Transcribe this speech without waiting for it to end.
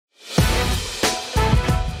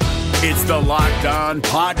It's the Locked On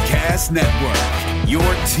Podcast Network, your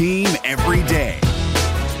team every day.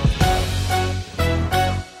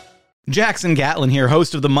 Jackson Gatlin here,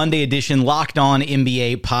 host of the Monday edition Locked On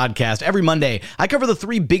NBA podcast. Every Monday, I cover the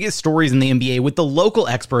three biggest stories in the NBA with the local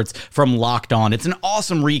experts from Locked On. It's an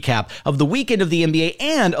awesome recap of the weekend of the NBA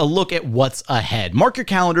and a look at what's ahead. Mark your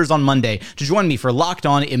calendars on Monday to join me for Locked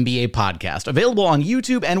On NBA podcast, available on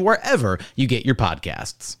YouTube and wherever you get your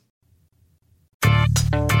podcasts.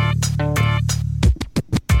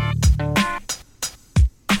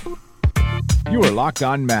 You are Locked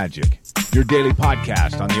On Magic, your daily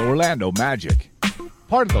podcast on the Orlando Magic.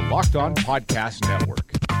 Part of the Locked On Podcast Network,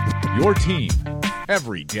 your team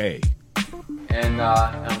every day. And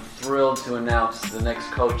I'm thrilled to announce the next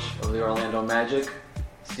coach of the Orlando Magic,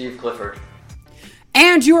 Steve Clifford.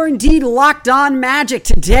 And you are indeed Locked On Magic.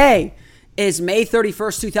 Today is May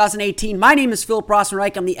 31st, 2018. My name is Philip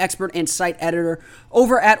Rossman-Reich. I'm the expert and site editor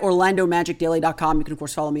over at OrlandoMagicDaily.com. You can, of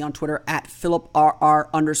course, follow me on Twitter at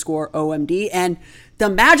PhilipRR_OMD. And the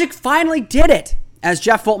Magic finally did it. As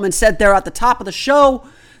Jeff Voltman said there at the top of the show,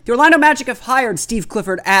 the Orlando Magic have hired Steve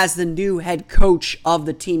Clifford as the new head coach of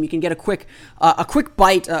the team. You can get a quick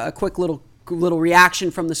bite, a quick little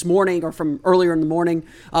reaction from this morning or from earlier in the morning,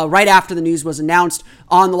 right after the news was announced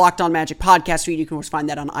on the Locked On Magic podcast feed. You can always find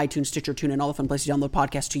that on iTunes, Stitcher, TuneIn, all the fun places to download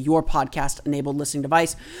podcasts to your podcast-enabled listening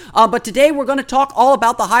device. But today we're going to talk all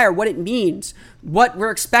about the hire, what it means, what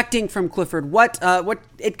we're expecting from Clifford, what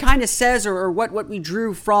it kind of says, or what we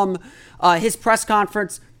drew from his press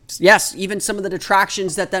conference. Yes, even some of the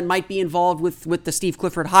detractions that might be involved with the Steve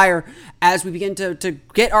Clifford hire as we begin to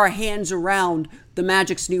get our hands around the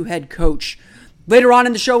Magic's new head coach. Later on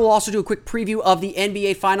in the show, we'll also do a quick preview of the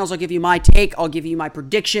NBA Finals. I'll give you my take. I'll give you my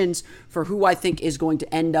predictions for who I think is going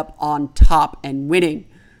to end up on top and winning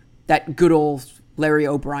that good old Larry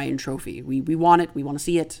O'Brien trophy. We want it. We want to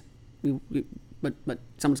see it. But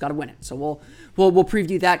someone's got to win it. So we'll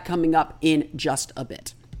preview that coming up in just a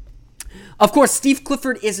bit. Of course, Steve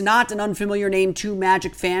Clifford is not an unfamiliar name to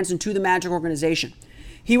Magic fans and to the Magic organization.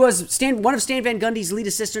 He was one of Stan Van Gundy's lead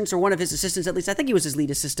assistants, or one of his assistants at least. I think he was his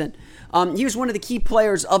lead assistant. He was one of the key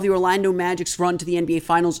players of the Orlando Magic's run to the NBA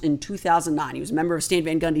Finals in 2009. He was a member of Stan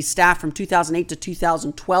Van Gundy's staff from 2008 to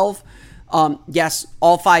 2012. Yes,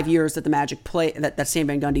 all 5 years that the Magic that Stan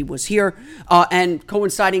Van Gundy was here, and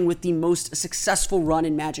coinciding with the most successful run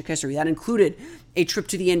in Magic history. That included a trip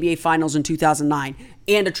to the NBA Finals in 2009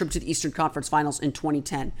 and a trip to the Eastern Conference Finals in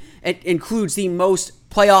 2010. It includes the most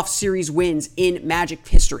playoff series wins in Magic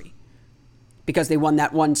history because they won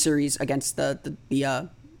that one series against the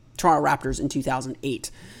Toronto Raptors in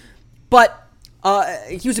 2008. But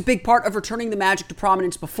he was a big part of returning the Magic to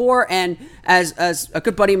prominence before, and as a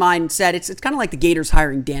good buddy of mine said, it's kind of like the Gators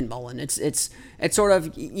hiring Dan Mullen. It's sort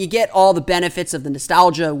of, you get all the benefits of the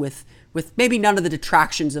nostalgia with maybe none of the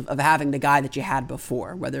detractions of having the guy that you had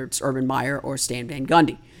before, whether it's Urban Meyer or Stan Van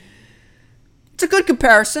Gundy. It's a good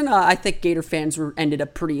comparison. I think Gator fans ended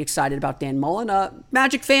up pretty excited about Dan Mullen.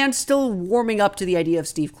 Magic fans still warming up to the idea of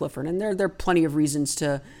Steve Clifford, and there are plenty of reasons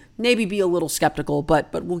to maybe be a little skeptical,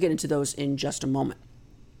 but we'll get into those in just a moment.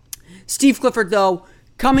 Steve Clifford, though,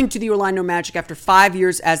 coming to the Orlando Magic after 5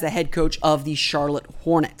 years as the head coach of the Charlotte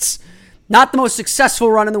Hornets. Not the most successful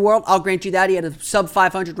run in the world, I'll grant you that. He had a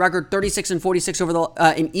sub-500 record,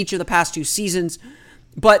 36-46 in each of the past two seasons.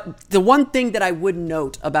 But the one thing that I would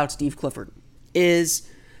note about Steve Clifford is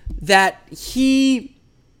that he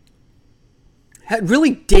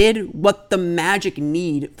really did what the Magic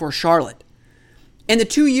need for Charlotte. In the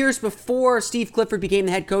 2 years before Steve Clifford became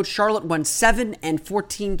the head coach, Charlotte won 7 and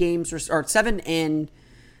 14 games, or 7 and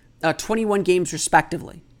 21 games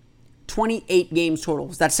respectively. 28 games total.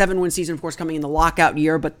 That 7-win season, of course, coming in the lockout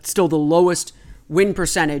year, but still the lowest win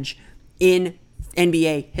percentage in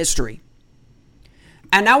NBA history.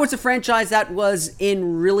 And now it's a franchise that was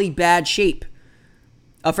in really bad shape.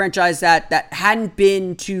 A franchise that had only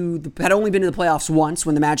been to the playoffs once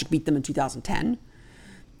when the Magic beat them in 2010.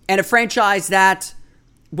 And a franchise that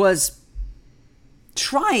was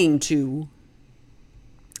trying to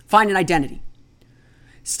find an identity.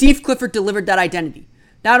 Steve Clifford delivered that identity.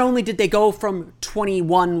 Not only did they go from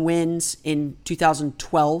 21 wins in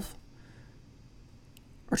 2012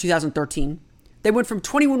 or 2013, they went from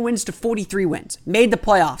 21 wins to 43 wins, made the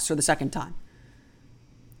playoffs for the second time.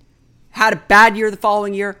 Had a bad year the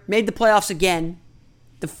following year, made the playoffs again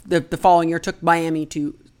the following year, took Miami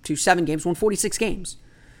to 7 games, won 46 games.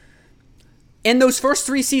 In those first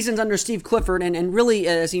 3 seasons under Steve Clifford, and really,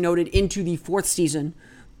 as he noted, into the 4th season,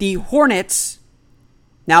 the Hornets,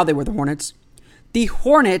 now they were the Hornets, the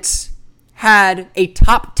Hornets had a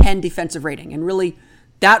top 10 defensive rating. And really,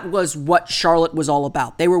 That was what Charlotte was all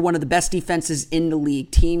about. They were one of the best defenses in the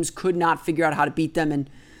league. Teams could not figure out how to beat them, and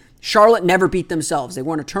Charlotte never beat themselves. They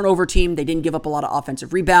weren't a turnover team. They didn't give up a lot of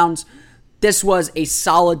offensive rebounds. This was a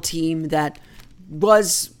solid team that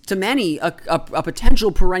was, to many, a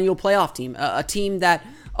potential perennial playoff team, a team that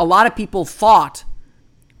a lot of people thought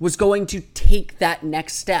was going to take that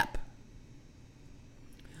next step.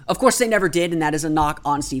 Of course, they never did, and that is a knock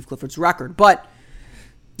on Steve Clifford's record. But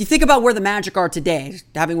you think about where the Magic are today,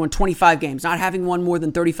 having won 25 games, not having won more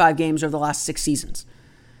than 35 games over the last 6 seasons.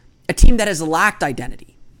 A team that has lacked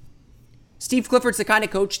identity. Steve Clifford's the kind of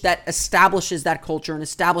coach that establishes that culture and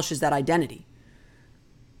establishes that identity.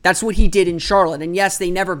 That's what he did in Charlotte. And yes, they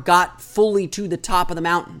never got fully to the top of the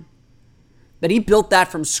mountain. But he built that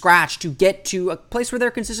from scratch to get to a place where they're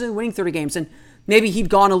consistently winning 30 games. And maybe he'd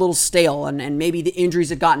gone a little stale, and maybe the injuries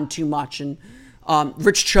had gotten too much. And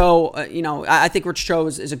Rich Cho, I think Rich Cho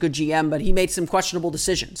is a good GM, but he made some questionable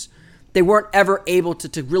decisions. They weren't ever able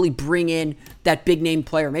to really bring in that big name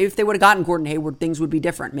player. Maybe if they would have gotten Gordon Hayward, things would be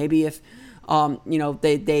different. Maybe if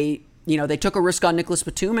they took a risk on Nicholas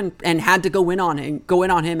Batum and had to go in on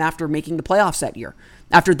him after making the playoffs that year,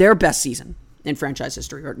 after their best season in franchise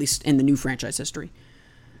history, or at least in the new franchise history.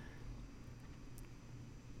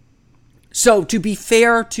 So to be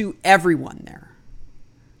fair to everyone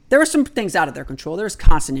there were some things out of their control. There was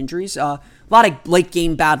constant injuries, a lot of late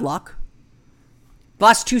game bad luck. The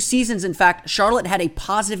last 2 seasons, in fact, Charlotte had a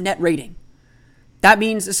positive net rating. That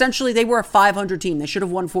means essentially they were a 500 team. They should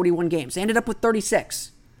have won 41 games. They ended up with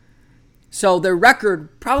 36. So their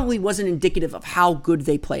record probably wasn't indicative of how good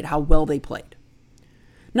they played, how well they played.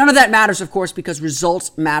 None of that matters, of course, because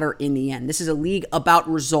results matter in the end. This is a league about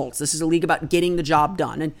results. This is a league about getting the job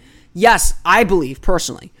done. And yes, I believe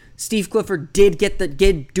personally, Steve Clifford did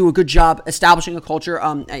do a good job establishing a culture.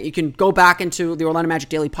 You can go back into the Orlando Magic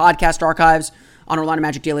Daily podcast archives on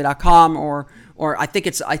OrlandoMagicDaily.com, or I think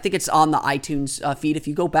it's on the iTunes feed if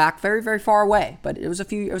you go back very, very far away. But it was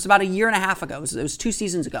about a year and a half ago. It was 2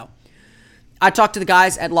 seasons ago. I talked to the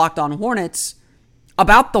guys at Locked On Hornets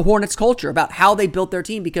about the Hornets culture, about how they built their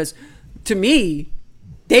team, because to me,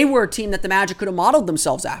 they were a team that the Magic could have modeled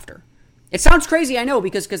themselves after. It sounds crazy, I know,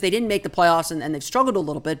 because they didn't make the playoffs and they've struggled a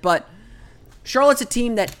little bit, but Charlotte's a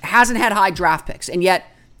team that hasn't had high draft picks, and yet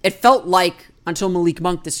it felt like, until Malik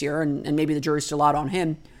Monk this year, and maybe the jury's still out on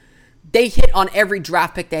him, they hit on every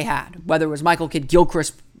draft pick they had, whether it was Michael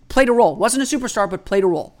Kidd-Gilchrist, played a role. Wasn't a superstar, but played a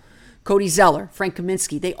role. Cody Zeller, Frank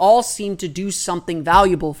Kaminsky, they all seemed to do something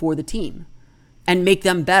valuable for the team and make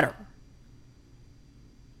them better.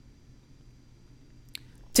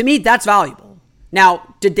 To me, that's valuable.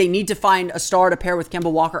 Now, did they need to find a star to pair with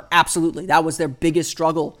Kemba Walker? Absolutely. That was their biggest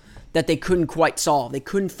struggle that they couldn't quite solve. They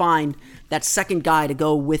couldn't find that second guy to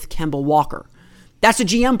go with Kemba Walker. That's a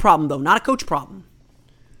GM problem, though, not a coach problem.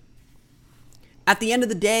 At the end of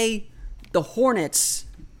the day, the Hornets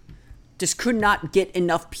just could not get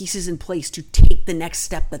enough pieces in place to take the next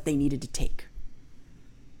step that they needed to take.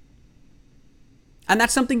 And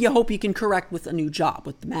that's something you hope you can correct with a new job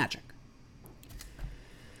with the Magic.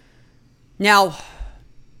 Now,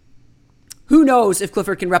 who knows if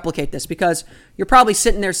Clifford can replicate this? Because you're probably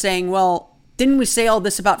sitting there saying, well, didn't we say all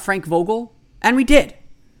this about Frank Vogel? And we did.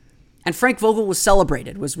 And Frank Vogel was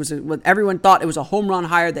celebrated. Everyone thought it was a home run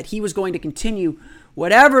hire, that he was going to continue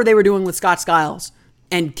whatever they were doing with Scott Skiles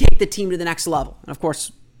and take the team to the next level. And of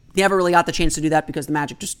course, he never really got the chance to do that because the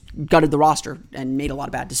Magic just gutted the roster and made a lot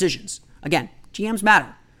of bad decisions. Again, GMs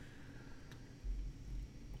matter.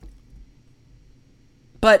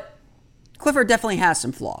 But Clifford definitely has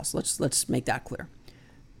some flaws. Let's make that clear.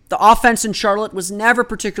 The offense in Charlotte was never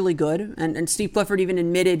particularly good, and Steve Clifford even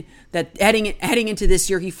admitted that heading into this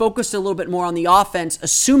year, he focused a little bit more on the offense,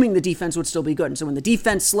 assuming the defense would still be good. And so when the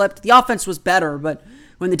defense slipped, the offense was better, but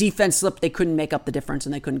when the defense slipped, they couldn't make up the difference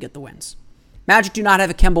and they couldn't get the wins. Magic do not have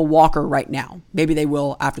a Kemba Walker right now. Maybe they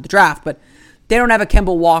will after the draft, but they don't have a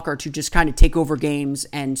Kemba Walker to just kind of take over games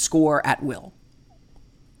and score at will.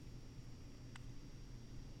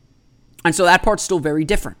 And so that part's still very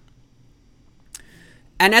different.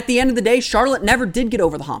 And at the end of the day, Charlotte never did get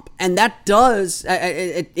over the hump. And that does,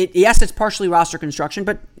 yes, it's partially roster construction,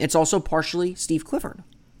 but it's also partially Steve Clifford.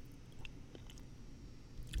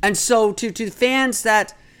 And so to fans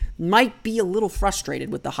that might be a little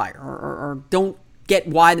frustrated with the hire or don't get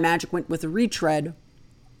why the Magic went with a retread,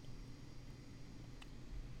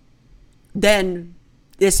 then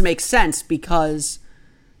this makes sense because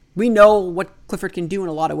we know what Clifford can do in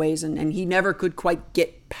a lot of ways, and he never could quite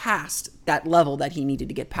get past that level that he needed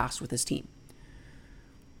to get past with his team.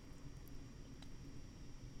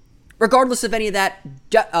 Regardless of any of that,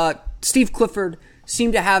 Steve Clifford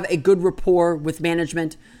seem to have a good rapport with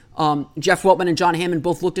management. Jeff Weltman and John Hammond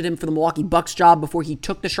both looked at him for the Milwaukee Bucks job before he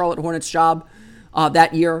took the Charlotte Hornets job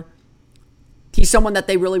that year. He's someone that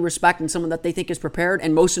they really respect and someone that they think is prepared,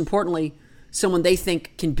 and most importantly, someone they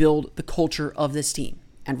think can build the culture of this team.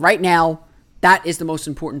 And right now, that is the most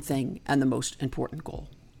important thing and the most important goal.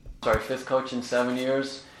 Our fifth coach in 7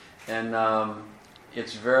 years, and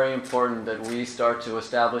it's very important that we start to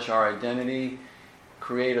establish our identity,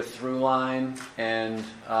 create a through line, and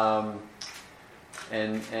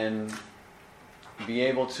be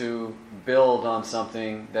able to build on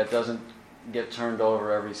something that doesn't get turned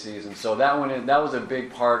over every season. So that was a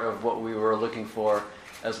big part of what we were looking for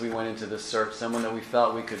as we went into this search, someone that we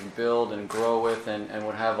felt we could build and grow with and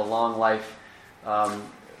would have a long life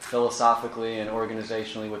philosophically and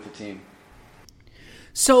organizationally with the team.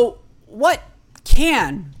 So what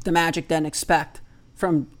can the Magic then expect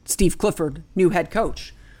from Steve Clifford, new head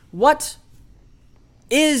coach? What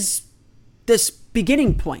is this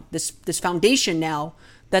beginning point, this foundation now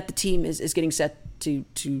that the team is getting set to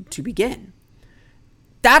begin?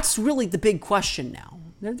 That's really the big question now.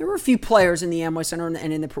 There were a few players in the Amway Center and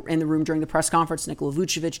in the room during the press conference. Nikola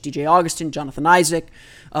Vucevic, DJ Augustin, Jonathan Isaac,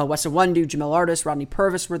 Wes Iwundu, Jamel Artis, Rodney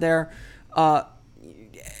Purvis were there.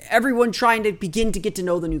 Everyone trying to begin to get to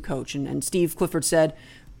know the new coach. And Steve Clifford said,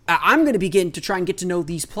 I'm going to begin to try and get to know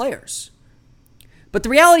these players. But the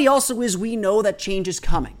reality also is we know that change is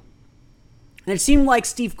coming. And it seemed like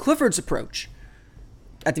Steve Clifford's approach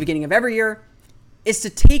at the beginning of every year is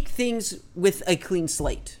to take things with a clean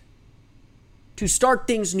slate, to start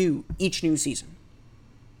things new each new season.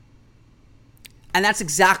 And that's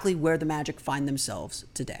exactly where the Magic find themselves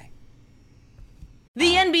today.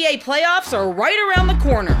 The NBA playoffs are right around the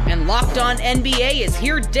corner, and Locked On NBA is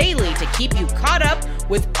here daily to keep you caught up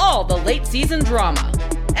with all the late season drama.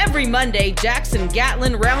 Every Monday, Jackson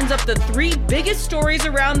Gatlin rounds up the 3 biggest stories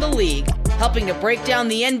around the league, helping to break down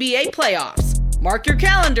the NBA playoffs. Mark your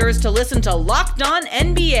calendars to listen to Locked On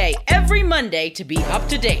NBA every Monday to be up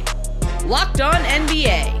to date. Locked On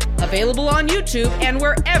NBA, available on YouTube and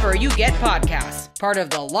wherever you get podcasts. Part of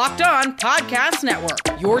the Locked On Podcast Network,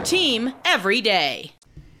 your team every day.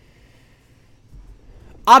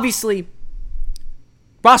 Obviously,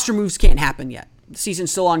 roster moves can't happen yet. The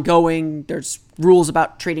season's still ongoing. There's rules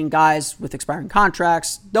about trading guys with expiring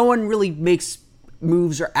contracts. No one really makes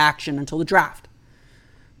moves or action until the draft.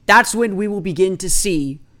 That's when we will begin to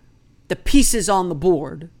see the pieces on the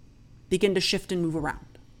board begin to shift and move around.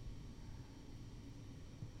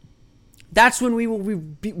 That's when we will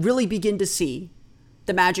really begin to see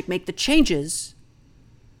the Magic make the changes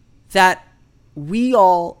that we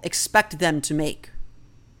all expect them to make.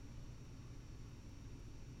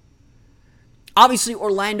 Obviously,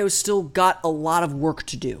 Orlando's still got a lot of work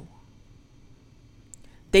to do.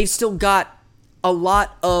 They've still got a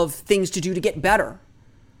lot of things to do to get better.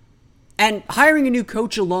 And hiring a new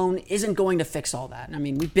coach alone isn't going to fix all that. I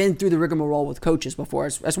mean, we've been through the rigmarole with coaches before.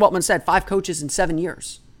 As Weltman said, 5 coaches in 7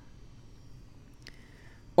 years.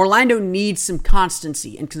 Orlando needs some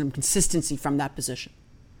constancy and some consistency from that position.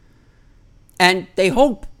 And they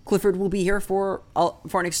hope Clifford will be here for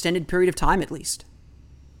an extended period of time at least.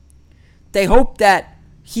 They hope that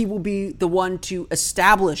he will be the one to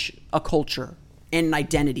establish a culture and an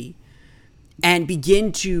identity and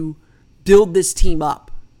begin to build this team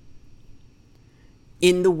up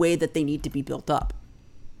in the way that they need to be built up.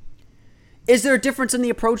 Is there a difference in the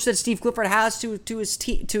approach that Steve Clifford has to his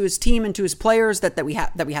team and to his players that we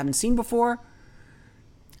haven't seen before?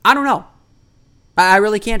 I don't know. I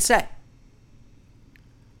really can't say.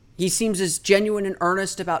 He seems as genuine and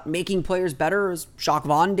earnest about making players better as Jacques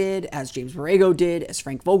Vaughn did, as James Borrego did, as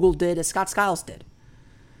Frank Vogel did, as Scott Skiles did.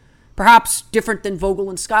 Perhaps different than Vogel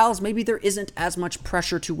and Skiles, maybe there isn't as much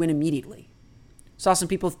pressure to win immediately. Saw some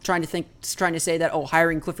people trying to say that,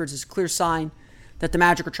 hiring Clifford is a clear sign that the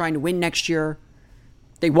Magic are trying to win next year.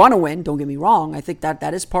 They want to win, don't get me wrong. I think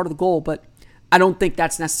that is part of the goal, but I don't think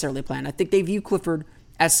that's necessarily a plan. I think they view Clifford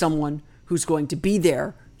as someone who's going to be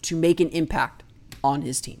there to make an impact on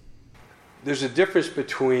his team. There's a difference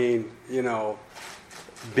between,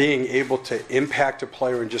 being able to impact a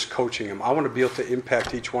player and just coaching him. I want to be able to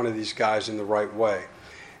impact each one of these guys in the right way.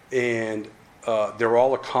 And they're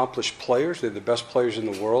all accomplished players. They're the best players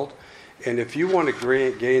in the world. And if you want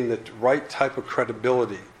to gain the right type of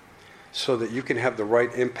credibility so that you can have the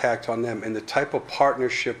right impact on them and the type of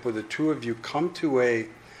partnership where the two of you come to a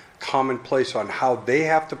common place on how they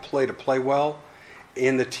have to play well,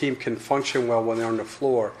 and the team can function well when they're on the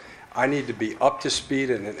floor, I need to be up to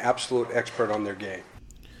speed and an absolute expert on their game.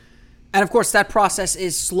 And of course, that process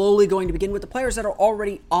is slowly going to begin with the players that are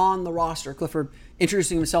already on the roster. Clifford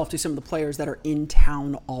introducing himself to some of the players that are in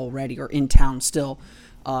town already, or in town still,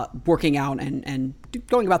 working out and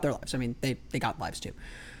going about their lives. I mean, they got lives too.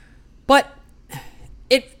 But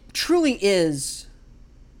it truly is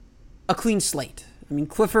a clean slate. I mean,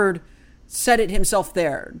 Clifford said it himself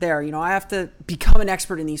there, I have to become an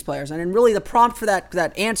expert in these players. And then really the prompt for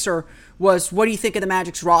that answer was, what do you think of the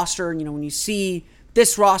Magic's roster? And, when you see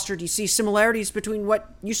this roster, do you see similarities between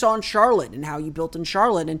what you saw in Charlotte and how you built in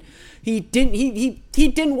Charlotte? And he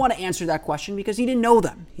didn't want to answer that question because he didn't know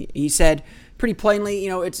them. He said pretty plainly,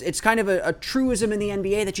 it's kind of a truism in the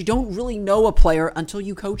NBA that you don't really know a player until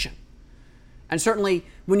you coach him. And certainly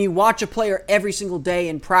when you watch a player every single day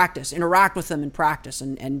in practice, interact with them in practice,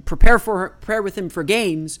 and prepare with him for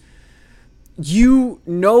games, you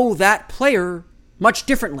know that player much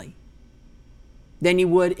differently than you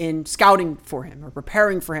would in scouting for him or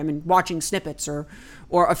preparing for him and watching snippets or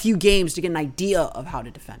a few games to get an idea of how to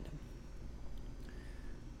defend him.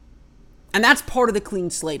 And that's part of the clean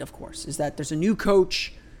slate, of course, is that there's a new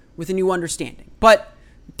coach with a new understanding. But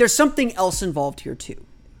there's something else involved here too.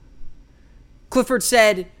 Clifford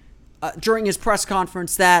said during his press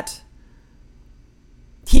conference that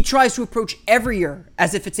he tries to approach every year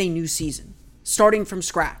as if it's a new season, starting from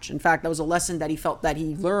scratch. In fact, that was a lesson that he felt that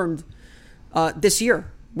he learned this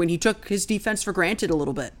year when he took his defense for granted a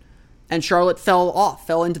little bit. And Charlotte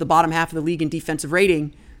fell into the bottom half of the league in defensive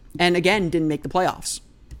rating, and again, didn't make the playoffs.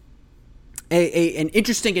 An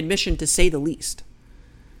interesting admission, to say the least.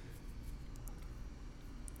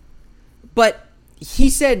 But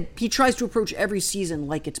he said he tries to approach every season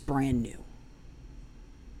like it's brand new.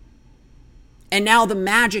 And now the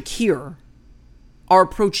Magic here are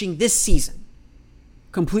approaching this season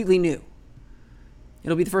completely new.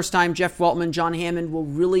 It'll be the first time Jeff Weltman, John Hammond will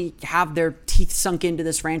really have their teeth sunk into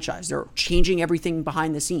this franchise. They're changing everything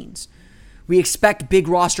behind the scenes. We expect big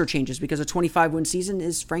roster changes because a 25-win season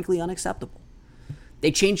is frankly unacceptable.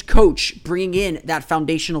 They changed coach, bringing in that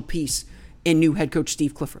foundational piece in new head coach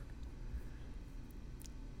Steve Clifford.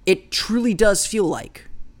 It truly does feel like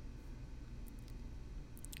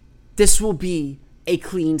this will be a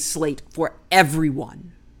clean slate for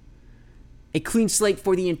everyone. A clean slate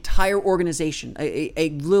for the entire organization. A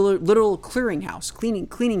literal clearinghouse,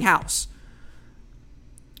 cleaning house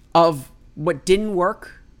of what didn't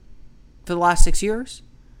work for the last 6 years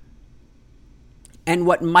and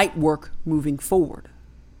what might work moving forward.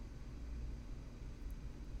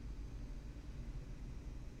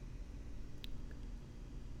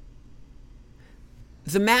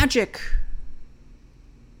 The Magic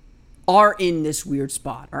are in this weird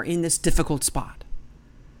spot, are in this difficult spot.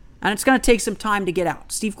 And it's going to take some time to get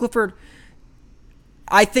out. Steve Clifford,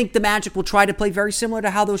 I think the Magic will try to play very similar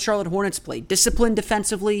to how those Charlotte Hornets played. Disciplined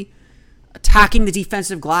defensively, attacking the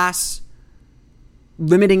defensive glass,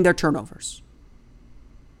 limiting their turnovers.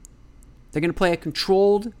 They're going to play a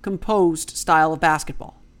controlled, composed style of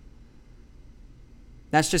basketball.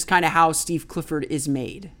 That's just kind of how Steve Clifford is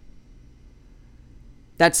made.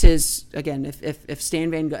 That's his, again,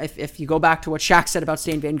 if you go back to what Shaq said about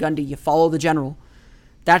Stan Van Gundy, you follow the general.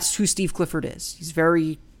 That's who Steve Clifford is. He's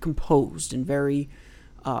very composed and very,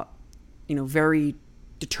 very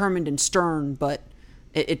determined and stern, but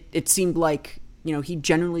it seemed like, he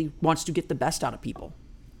generally wants to get the best out of people.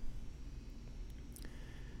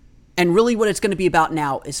 And really what it's going to be about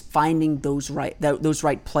now is finding those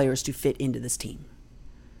right players to fit into this team.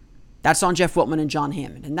 That's on Jeff Weltman and John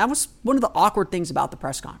Hammond. And that was one of the awkward things about the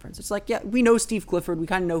press conference. It's like, yeah, we know Steve Clifford. We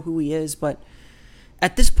kind of know who he is. But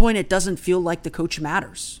at this point, it doesn't feel like the coach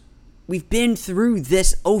matters. We've been through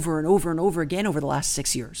this over and over and over again over the last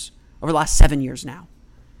 6 years. Over the last 7 years now.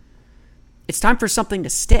 It's time for something to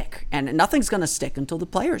stick. And nothing's going to stick until the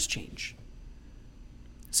players change.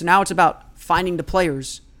 So now it's about finding the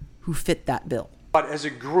players who fit that bill. But as a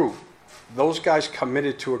group, those guys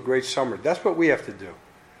committed to a great summer. That's what we have to do.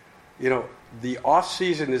 The off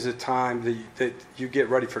season is a time that you get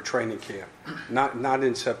ready for training camp, not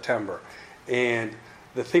in September. And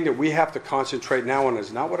the thing that we have to concentrate now on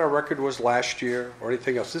is not what our record was last year or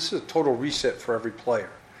anything else. This is a total reset for every player.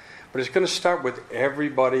 But it's going to start with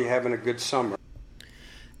everybody having a good summer.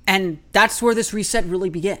 And that's where this reset really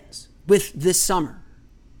begins, with this summer.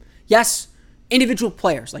 Yes, individual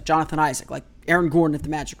players like Jonathan Isaac, like Aaron Gordon if the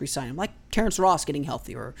Magic re-sign him, like Terrence Ross getting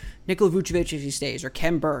healthy, or Nikola Vucevic if he stays, or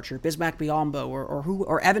Kem Birch, or Bismack Biyombo,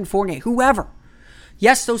 or Evan Fournier, whoever.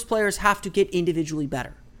 Yes, those players have to get individually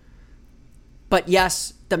better. But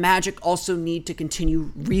yes, the Magic also need to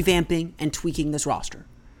continue revamping and tweaking this roster.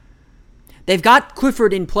 They've got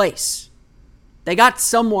Clifford in place. They got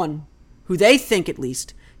someone who they think at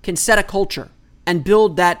least can set a culture and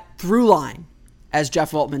build that through line, as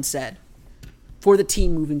Jeff Weltman said, for the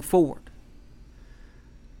team moving forward.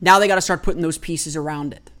 Now they got to start putting those pieces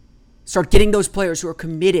around it. Start getting those players who are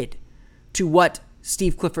committed to what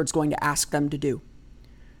Steve Clifford's going to ask them to do.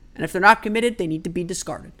 And if they're not committed, they need to be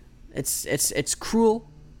discarded. It's cruel,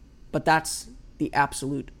 but that's the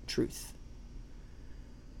absolute truth.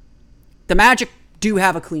 The Magic do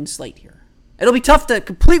have a clean slate here. It'll be tough to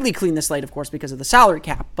completely clean the slate, of course, because of the salary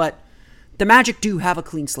cap, but the Magic do have a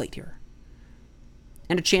clean slate here.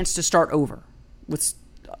 And a chance to start over with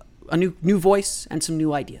a new voice and some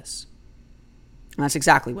new ideas. And that's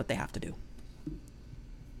exactly what they have to do.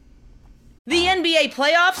 The NBA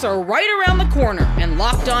playoffs are right around the corner, and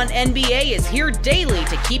Locked On NBA is here daily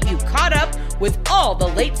to keep you caught up with all the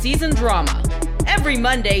late season drama. Every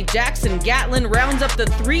Monday, Jackson Gatlin rounds up the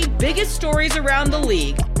 3 biggest stories around the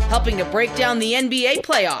league, helping to break down the NBA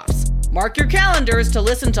playoffs. Mark your calendars to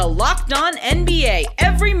listen to Locked On NBA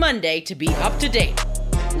every Monday to be up to date.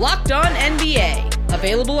 Locked On NBA,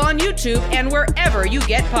 available on YouTube and wherever you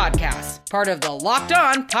get podcasts. Part of the Locked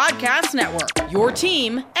On Podcast Network, your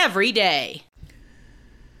team every day.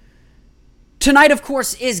 Tonight, of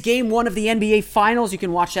course, is Game 1 of the NBA Finals. You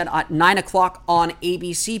can watch that at 9 o'clock on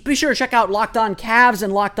ABC. Be sure to check out Locked On Cavs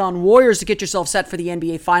and Locked On Warriors to get yourself set for the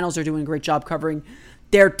NBA Finals. They're doing a great job covering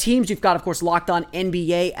their teams. You've got, of course, Locked On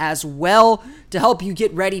NBA as well to help you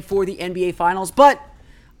get ready for the NBA Finals. But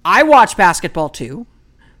I watch basketball too,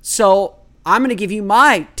 so I'm going to give you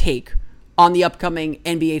my take on the upcoming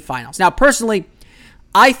NBA Finals. Now, personally,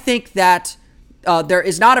 I think that there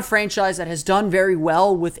is not a franchise that has done very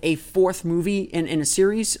well with a 4th movie in a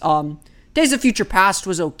series. Days of Future Past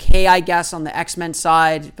was okay, I guess, on the X-Men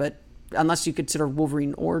side, but unless you consider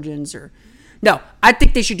Wolverine Origins or... No, I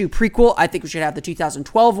think they should do prequel. I think we should have the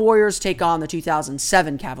 2012 Warriors take on the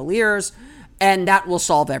 2007 Cavaliers, and that will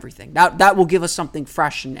solve everything. That will give us something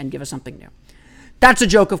fresh and give us something new. That's a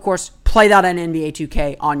joke, of course. Play that on NBA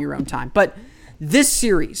 2K on your own time. But this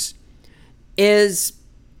series is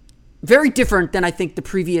very different than I think the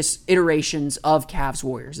previous iterations of Cavs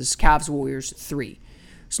Warriors. This is Cavs Warriors 3.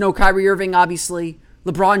 There's no Kyrie Irving, obviously.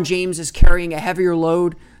 LeBron James is carrying a heavier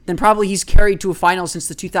load than probably he's carried to a final since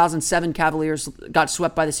the 2007 Cavaliers got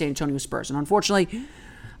swept by the San Antonio Spurs. And unfortunately,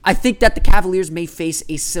 I think that the Cavaliers may face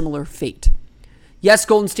a similar fate. Yes,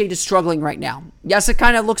 Golden State is struggling right now. Yes, it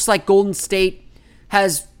kind of looks like Golden State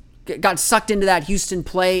has got sucked into that Houston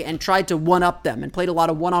play and tried to one-up them and played a lot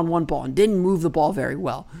of one-on-one ball and didn't move the ball very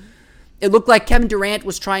well. It looked like Kevin Durant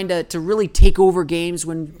was trying to really take over games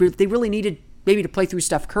when they really needed maybe to play through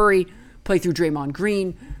Steph Curry, play through Draymond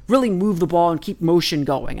Green, really move the ball and keep motion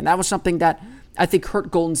going. And that was something that I think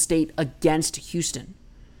hurt Golden State against Houston.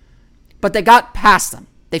 But they got past them.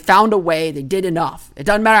 They found a way. They did enough. It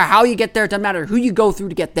doesn't matter how you get there. It doesn't matter who you go through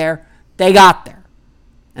to get there. They got there.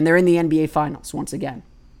 And they're in the NBA Finals once again.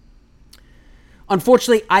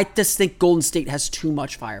 Unfortunately, I just think Golden State has too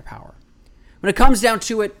much firepower. When it comes down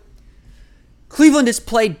to it, Cleveland has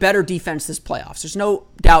played better defense this playoffs. There's no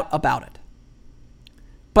doubt about it.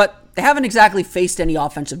 But they haven't exactly faced any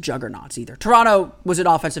offensive juggernauts either. Toronto was an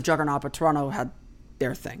offensive juggernaut, but Toronto had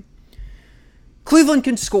their thing. Cleveland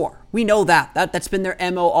can score. We know that. That's been their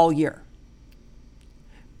MO all year.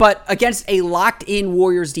 But against a locked-in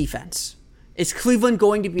Warriors defense, is Cleveland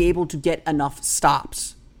going to be able to get enough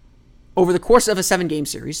stops over the course of a 7-game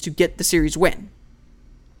series to get the series win?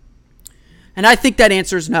 And I think that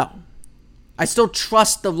answer is no. I still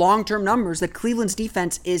trust the long-term numbers that Cleveland's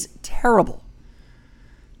defense is terrible.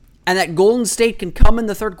 And that Golden State can come in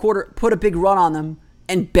the third quarter, put a big run on them,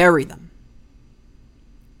 and bury them.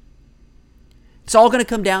 It's all going to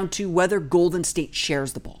come down to whether Golden State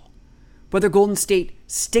shares the ball. Whether Golden State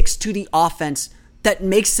sticks to the offense that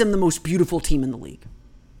makes them the most beautiful team in the league.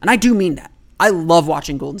 And I do mean that. I love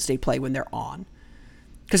watching Golden State play when they're on.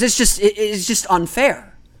 Because it's just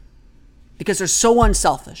unfair. Because they're so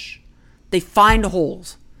unselfish. They find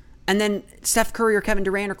holes. And then Steph Curry or Kevin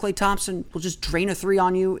Durant or Klay Thompson will just drain a 3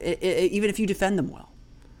 on you, even if you defend them well.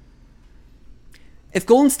 If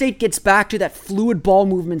Golden State gets back to that fluid ball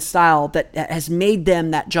movement style that has made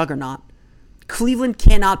them that juggernaut, Cleveland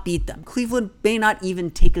cannot beat them. Cleveland may not even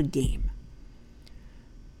take a game.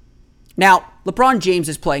 Now, LeBron James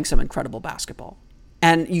is playing some incredible basketball,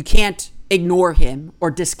 and you can't ignore him or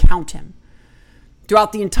discount him.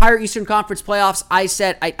 Throughout the entire Eastern Conference playoffs, I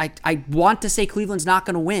said I want to say Cleveland's not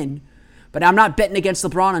going to win, but I'm not betting against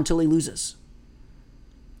LeBron until he loses.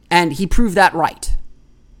 And he proved that right.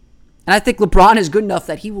 And I think LeBron is good enough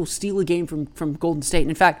that he will steal a game from Golden State. And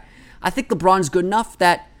in fact, I think LeBron's good enough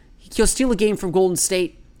that he'll steal a game from Golden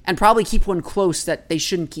State and probably keep one close that they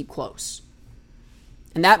shouldn't keep close.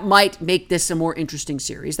 And that might make this a more interesting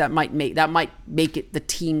series. That might make it the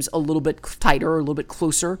teams a little bit tighter, or a little bit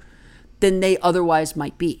closer than they otherwise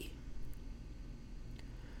might be.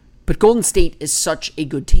 But Golden State is such a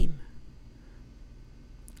good team.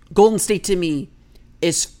 Golden State, to me,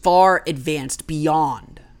 is far advanced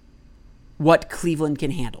beyond what Cleveland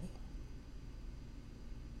can handle.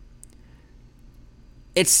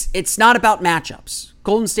 It's not about matchups.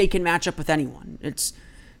 Golden State can match up with anyone. It's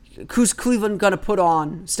who's Cleveland going to put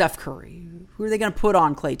on Steph Curry? Who are they going to put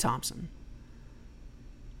on Klay Thompson?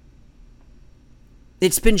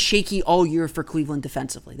 It's been shaky all year for Cleveland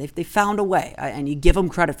defensively. They found a way, and you give them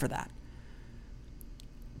credit for that.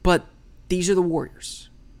 But these are the Warriors.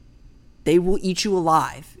 They will eat you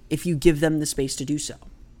alive if you give them the space to do so.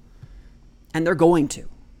 And they're going to.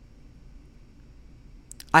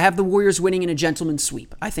 I have the Warriors winning in a gentleman's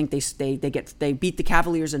sweep. I think they beat the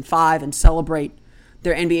Cavaliers in 5 and celebrate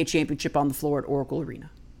their NBA championship on the floor at Oracle Arena.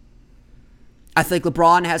 I think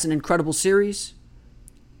LeBron has an incredible series,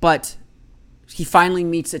 but he finally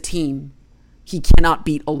meets a team he cannot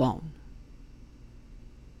beat alone.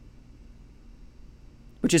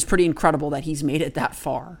 Which is pretty incredible that he's made it that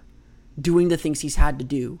far, doing the things he's had to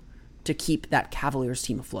do to keep that Cavaliers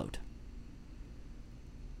team afloat.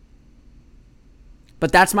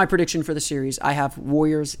 But that's my prediction for the series. I have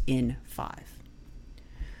Warriors in 5.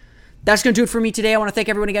 That's going to do it for me today. I want to thank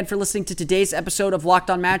everyone again for listening to today's episode of Locked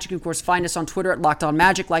On Magic. Of course, find us on Twitter at Locked On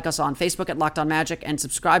Magic, like us on Facebook at Locked On Magic, and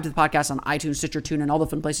subscribe to the podcast on iTunes, Stitcher, Tune, and all the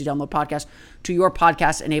fun places you download podcasts to your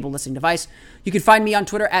podcast-enabled listening device. You can find me on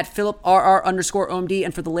Twitter at PhilipRR_OMD,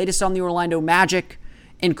 and for the latest on the Orlando Magic,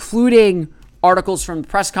 including articles from the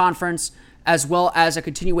press conference, as well as a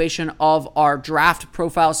continuation of our draft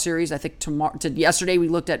profile series. I think yesterday we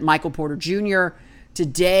looked at Michael Porter Jr.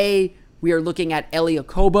 Today we are looking at Elie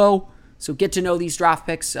Okobo. So get to know these draft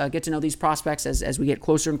picks, get to know these prospects as we get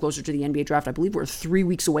closer and closer to the NBA draft. I believe we're 3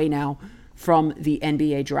 weeks away now from the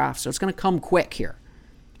NBA draft, so it's going to come quick here.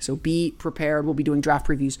 So be prepared. We'll be doing draft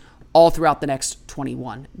previews all throughout the next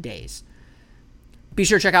 21 days. Be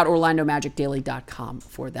sure to check out OrlandoMagicDaily.com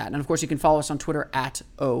for that. And, of course, you can follow us on Twitter at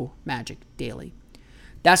OMagicDaily.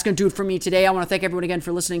 That's going to do it for me today. I want to thank everyone again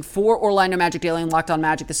for listening. For Orlando Magic Daily and Locked On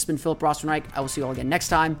Magic, this has been Philip Rossman-Reich. I will see you all again next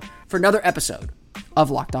time for another episode of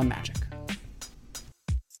Locked On Magic.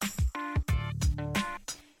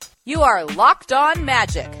 You are Locked On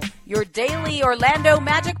Magic, your daily Orlando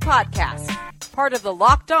Magic podcast. Part of the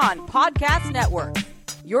Locked On Podcast Network.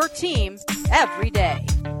 Your team every day.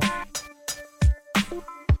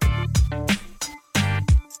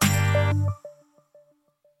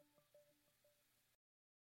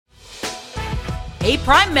 Hey,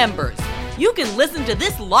 Prime members, you can listen to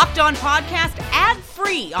this Locked On podcast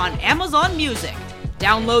ad-free on Amazon Music.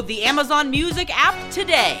 Download the Amazon Music app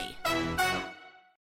today.